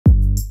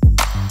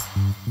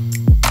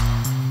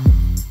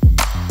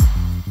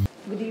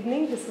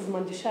this is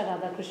Manjusha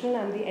Radhakrishnan.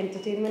 I'm the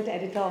entertainment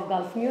editor of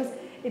Gulf News.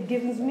 It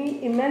gives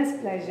me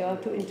immense pleasure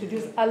to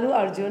introduce Allu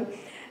Arjun.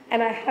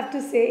 And I have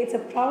to say it's a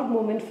proud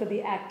moment for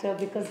the actor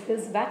because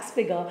his wax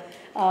figure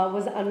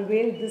was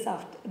unveiled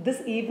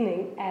this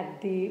evening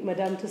at the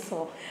Madame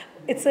Tussauds.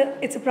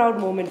 It's a proud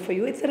moment for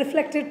you. It's a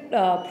reflected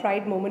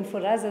pride moment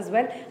for us as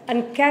well.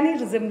 Uncanny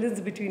resemblance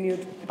between you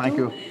two. Thank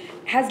you.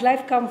 Has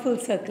life come full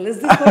circle?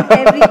 Is this what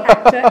every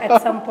actor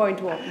at some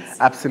point wants?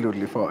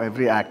 Absolutely. For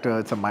every actor,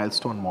 it's a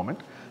milestone moment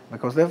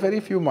because there are very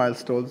few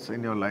milestones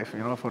in your life,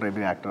 for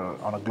every actor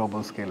on a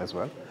global scale as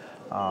well.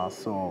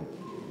 So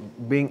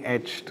being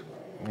etched,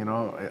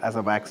 as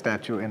a wax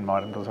statue in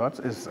Madame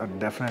Tussauds is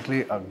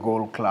definitely a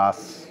gold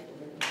class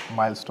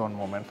milestone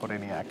moment for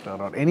any actor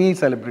or any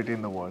celebrity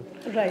in the world.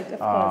 Right, of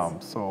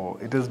course. So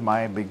it is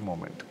my big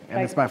moment. And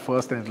Right. it's my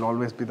first and it'll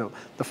always be the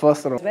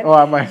first. Well, Oh,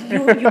 am I?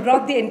 you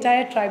brought the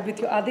entire tribe with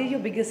you. Are they your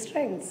biggest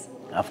strengths?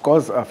 Of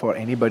course, for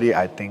anybody,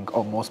 I think,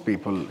 or most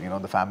people,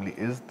 the family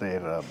is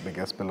their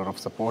biggest pillar of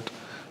support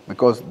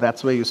because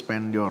that's where you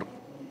spend your,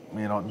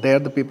 they're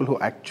the people who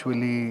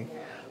actually,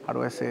 how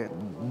do I say,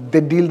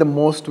 they deal the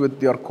most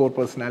with your core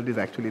personality is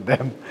actually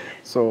them.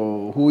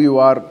 So who you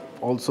are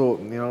also,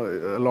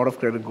 a lot of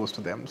credit goes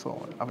to them.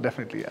 So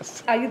definitely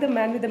yes. Are you the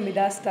man with the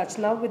Midas touch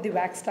now with the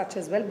wax touch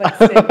as well? But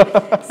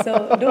still,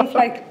 so don't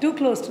fly too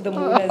close to the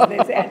moon as they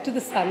say, to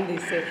the sun they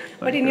say.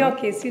 But in your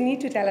case, you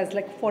need to tell us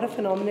like what a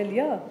phenomenal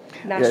year.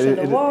 National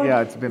award.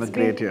 Yeah, it's been a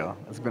great year.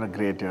 It's been a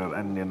great year,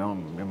 and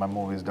my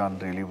movie's done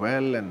really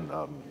well, and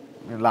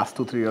the last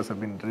 2-3 years have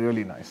been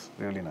really nice,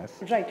 really nice.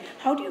 Right.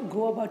 How do you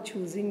go about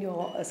choosing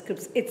your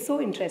scripts? It's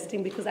so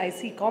interesting because I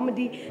see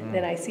comedy,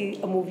 then I see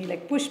a movie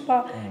like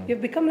Pushpa.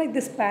 You've become like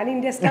this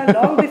pan-India star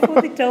long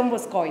before the term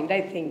was coined,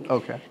 I think.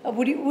 Okay.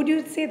 Would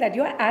you say that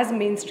you're as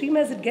mainstream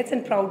as it gets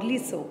and proudly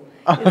so?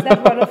 Is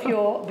that one of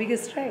your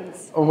biggest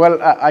strengths?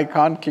 Well, I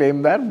can't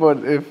claim that,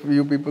 but if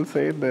you people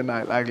say it, then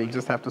I'll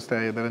just have to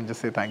stay there and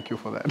just say thank you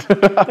for that.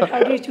 But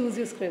how do you choose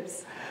your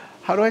scripts?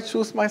 How do I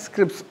choose my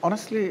scripts?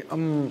 Honestly,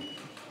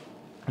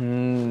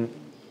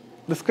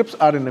 the scripts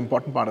are an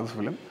important part of the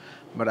film,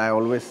 but I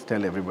always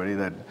tell everybody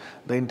that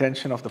the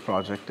intention of the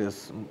project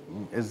is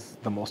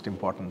the most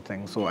important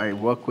thing. So I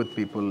work with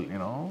people,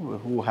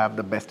 who have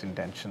the best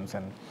intentions,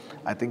 and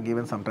I think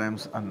even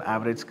sometimes an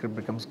average script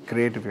becomes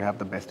great if you have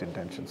the best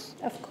intentions.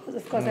 Of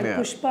course. And Yeah.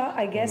 Pushpa,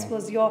 I guess,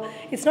 was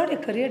it's not a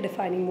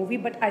career-defining movie,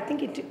 but I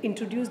think it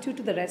introduced you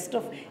to the rest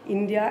of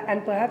India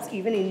and perhaps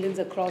even Indians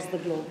across the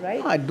globe,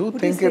 right? I do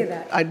Would think you say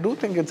that? I do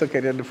think it's a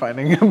career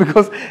defining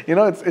because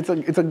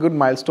it's a good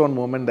milestone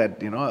moment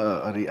that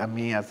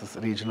me as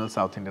a regional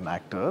South Indian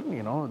actor,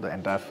 the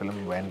entire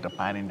film went a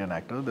pan-Indian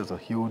actor. There's a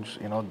huge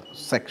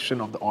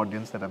section of the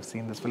audience that have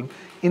seen this film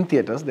in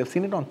theaters. They've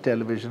seen it on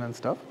television and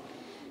stuff,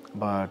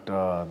 but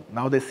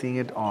now they're seeing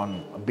it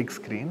on a big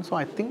screen. So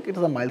I think it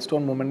is a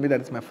milestone moment.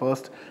 That it's my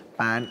first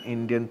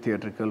pan-Indian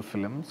theatrical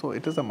film. So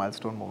it is a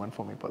milestone moment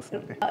for me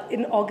personally.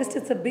 In August,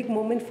 it's a big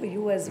moment for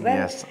you as well.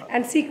 Yes.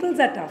 And sequels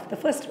are tough. The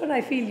first one,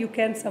 I feel you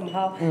can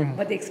somehow,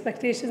 but the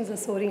expectations are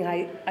soaring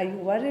high. Are you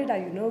worried? Are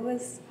you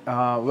nervous?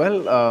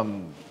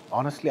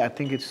 Honestly, I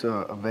think it's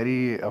a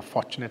very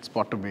fortunate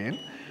spot to be in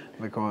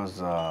because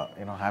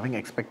having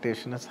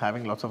expectation is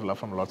having lots of love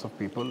from lots of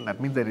people.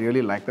 That means they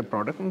really like the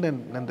product, and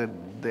then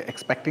they're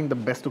expecting the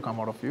best to come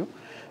out of you.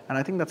 And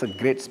I think that's a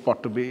great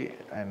spot to be,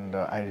 and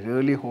I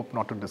really hope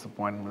not to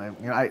disappoint.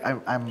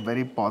 I'm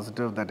very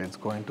positive that it's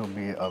going to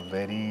be a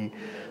very,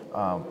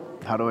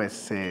 how do I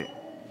say,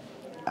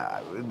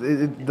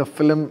 the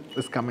film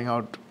is coming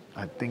out.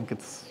 I think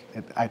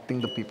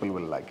the people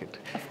will like it.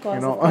 Of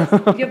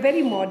course. You're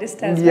very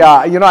modest as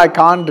well. Yeah, I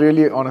can't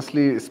really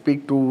honestly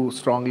speak too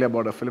strongly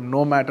about a film,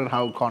 no matter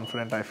how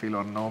confident I feel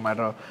or no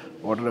matter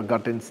what are the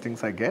gut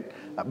instincts I get,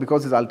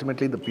 because it's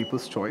ultimately the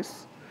people's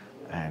choice.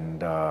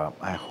 And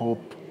I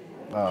hope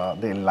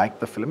they like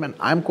the film, and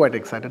I'm quite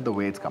excited the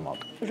way it's come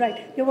out.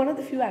 Right. You're one of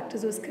the few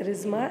actors who has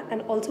charisma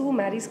and also who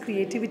marries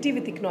creativity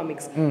with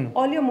economics.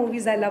 All your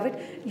movies, I love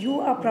it.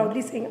 You are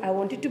proudly saying, I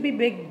want it to be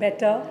big,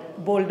 better,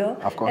 bolder,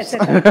 Of course.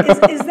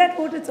 etc. Is that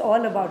what it's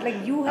all about?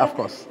 Like you have, Of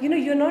course.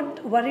 You're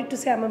not worried to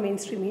say I'm a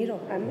mainstream hero.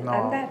 I'm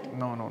that.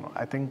 No.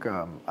 I think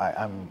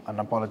I'm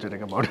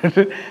unapologetic about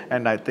it,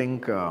 and I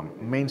think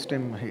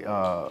mainstream,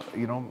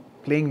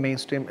 playing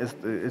mainstream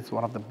is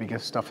one of the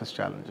biggest, toughest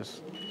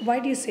challenges. Why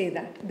do you say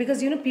that?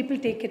 Because people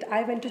take it.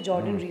 I went to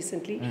Jordan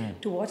recently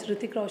to watch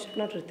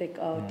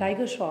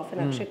Tiger Shroff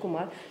and Akshay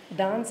Kumar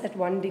dance at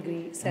 1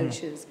 degree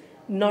Celsius.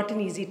 Not an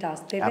easy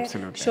task. They were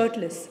Absolutely.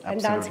 shirtless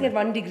and dancing at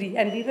 1 degree,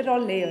 and we were all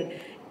layered.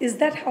 Is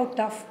that how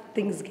tough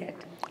things get?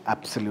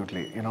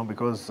 Absolutely,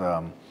 because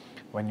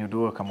when you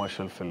do a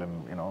commercial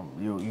film,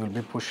 you'll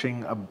be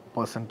pushing a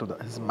person to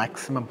his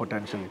maximum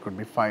potential. It could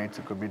be fights,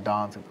 it could be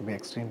dance, it could be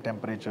extreme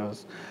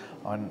temperatures,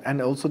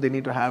 and also they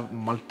need to have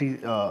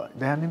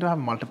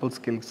multiple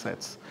skill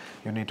sets.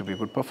 You need to be a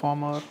good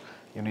performer.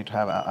 You need to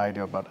have an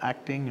idea about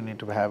acting. You need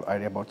to have an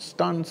idea about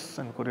stunts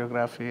and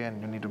choreography,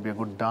 and you need to be a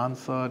good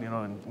dancer.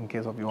 In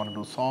case of you want to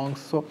do songs,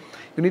 so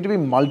you need to be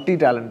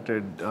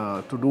multi-talented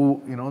to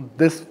do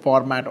this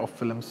format of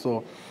films.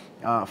 So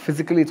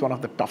physically, it's one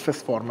of the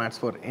toughest formats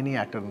for any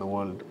actor in the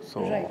world.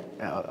 So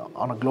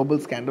on a global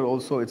scandal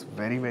also, it's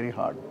very, very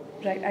hard.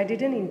 Right. I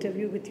did an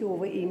interview with you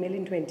over email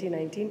in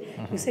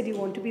 2019. You said you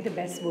want to be the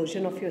best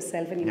version of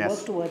yourself and you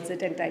work towards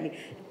it entirely.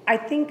 I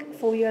think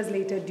 4 years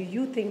later, do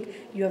you think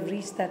you have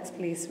reached that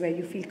place where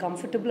you feel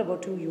comfortable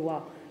about who you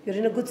are? You're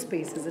in a good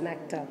space as an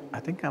actor. I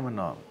think I'm in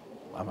a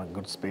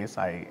good space.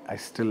 I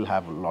still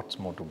have lots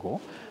more to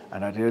go.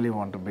 And I really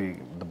want to be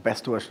the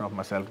best version of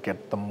myself,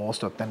 get the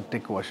most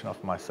authentic version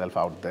of myself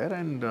out there.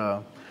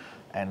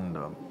 And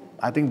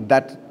I think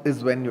that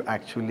is when you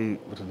actually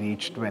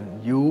reached,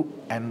 when you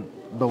and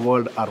the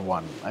world are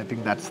one. I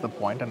think that's the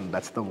point, and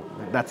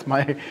that's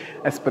my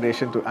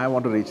aspiration to. I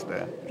want to reach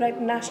there.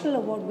 Right, national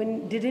award.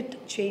 When did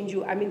it change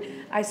you? I mean,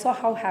 I saw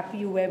how happy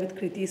you were with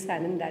Kriti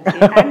Sanon that day,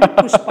 and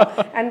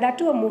Pushpa, and that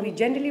to a movie.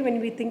 Generally, when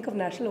we think of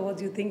national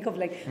awards, you think of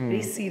like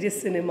very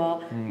serious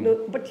cinema.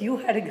 No, but you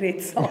had a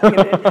great song in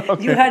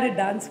it. You had a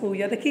dance move.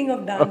 You're the king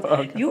of dance.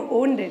 You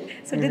owned it.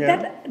 So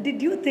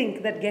did you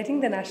think that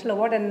getting the national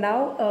award and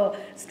now a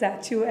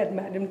statue at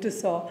Madame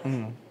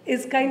Tussauds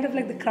is kind of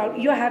like the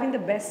crowd? You're having the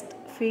best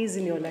phase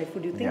in your life,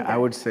 would you think? Yeah, I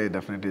would say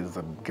definitely it's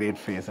a great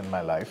phase in my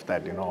life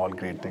that, all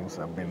great things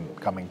have been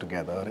coming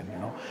together,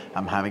 and,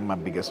 I'm having my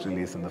biggest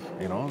release in the,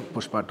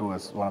 Pushpa 2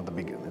 is one of the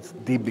biggest, it's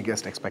the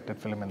biggest expected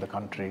film in the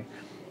country.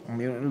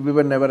 We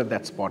were never at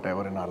that spot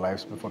ever in our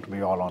lives before, to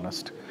be all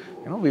honest.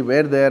 We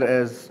were there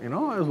as,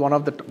 as one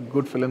of the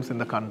good films in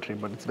the country,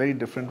 but it's very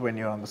different when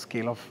you're on the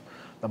scale of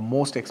the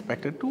most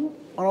expected to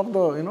one of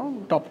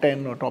the, top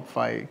 10 or top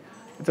 5.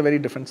 It's a very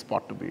different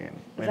spot to be in.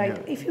 Right.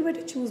 If you were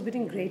to choose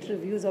between great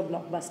reviews or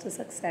blockbuster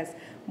success,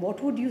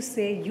 what would you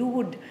say you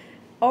would,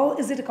 or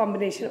is it a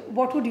combination?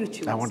 What would you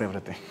choose? I want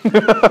everything.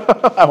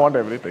 I want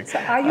everything. So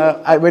are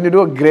you... when you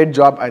do a great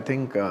job, I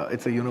think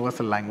it's a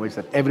universal language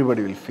that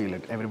everybody will feel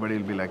it. Everybody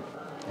will be like,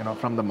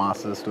 from the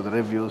masses to the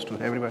reviews to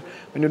everybody.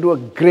 When you do a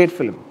great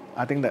film,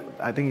 I think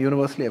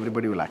universally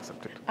everybody will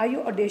accept it. Are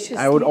you audacious?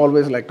 I would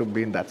always like to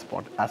be in that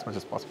spot as much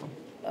as possible.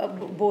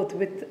 Both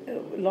with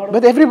a lot of...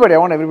 But everybody, I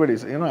want everybody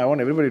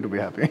to be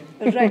happy.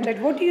 Right.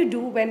 What do you do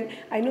when,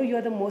 I know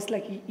you're the most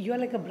you're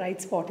like a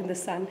bright spot in the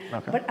sun,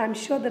 but I'm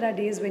sure there are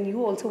days when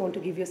you also want to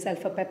give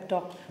yourself a pep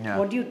talk. Yeah.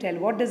 What do you tell?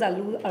 What does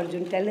Allu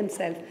Arjun tell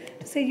himself?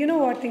 To say, you know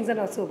what, things are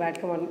not so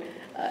bad, come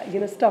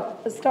on,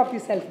 stop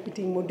your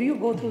self-pitying mood. Do you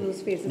go through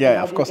those phases?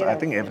 Yeah, of course, I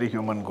think every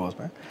human goes,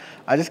 man.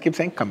 I just keep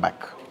saying, come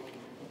back.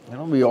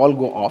 We all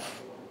go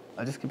off.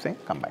 I just keep saying,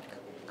 come back,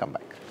 come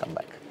back, come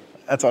back.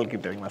 That's all I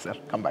keep telling myself.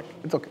 Come back.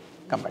 It's okay.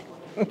 Come back.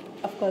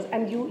 Of course.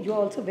 And you're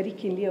also very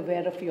keenly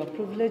aware of your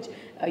privilege.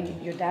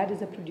 Your dad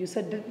is a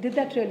producer. Did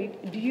that really...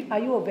 Are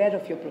you aware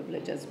of your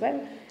privilege as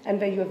well? And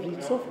where you have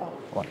reached so far?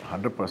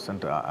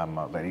 100%.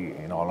 I'm very...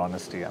 In all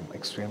honesty, I'm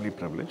extremely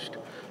privileged.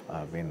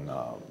 I've been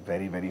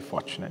very, very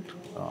fortunate.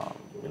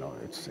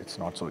 It's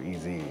not so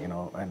easy,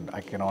 and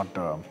I cannot...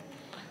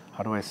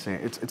 how do I say,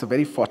 it's a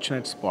very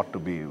fortunate spot to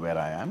be where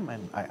I am,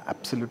 and I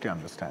absolutely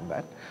understand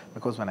that,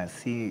 because when I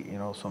see,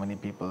 so many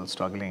people,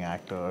 struggling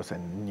actors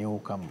and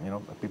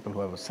people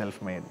who are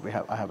self-made,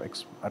 I have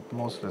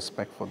utmost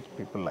respect for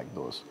people like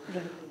those.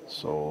 Right.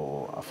 So,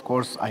 of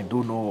course, I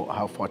do know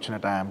how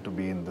fortunate I am to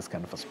be in this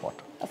kind of a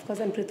spot. Of course,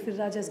 and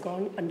Prithviraj has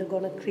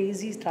undergone a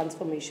crazy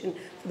transformation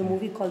for the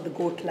movie called The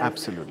Goat Life.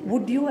 Absolutely.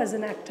 Would you, as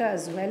an actor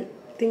as well,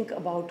 think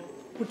about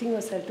putting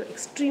yourself to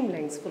extreme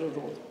lengths for a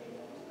role?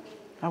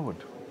 I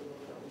would.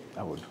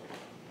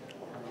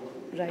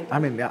 Right. I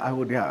mean, I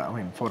would,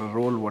 for a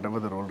role, whatever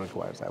the role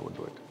requires, I would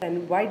do it.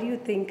 And why do you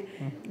think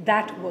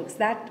that works?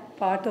 That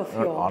part of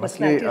your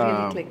personality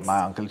really clicks? My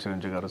uncle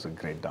Chiranjeev Garu is a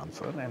great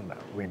dancer, and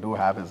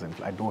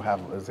I do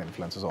have his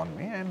influences on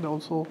me, and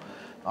also,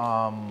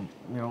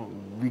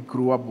 we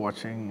grew up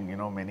watching,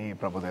 many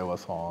Prabhudeva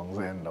songs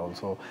and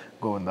also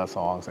Govinda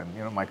songs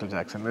and, Michael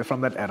Jackson. We're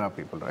from that era,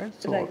 people, right?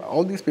 So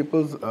all these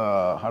people's,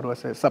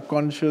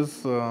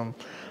 subconscious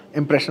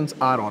impressions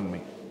are on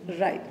me.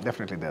 Right.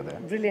 Definitely they're there.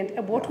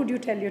 Brilliant. What would you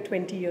tell your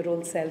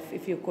 20-year-old self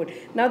if you could?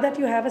 Now that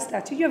you have a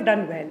statue, you have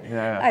done well.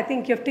 Yeah. I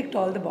think you've ticked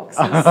all the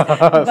boxes.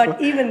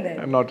 But even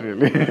then. Not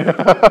really.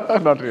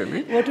 Not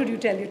really. What would you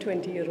tell your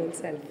 20-year-old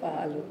self,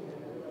 Allu?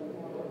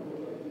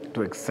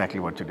 Do exactly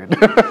what you did.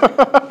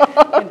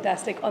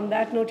 Fantastic. On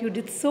that note, you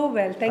did so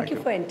well. Thank you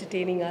for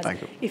entertaining us.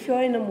 Thank you. If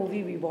you're in a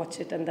movie, we watch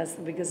it, and that's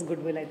the biggest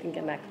goodwill I think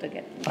an actor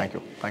gets. Thank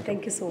you.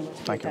 Thank you so much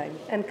for your time.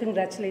 And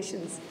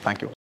congratulations.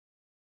 Thank you.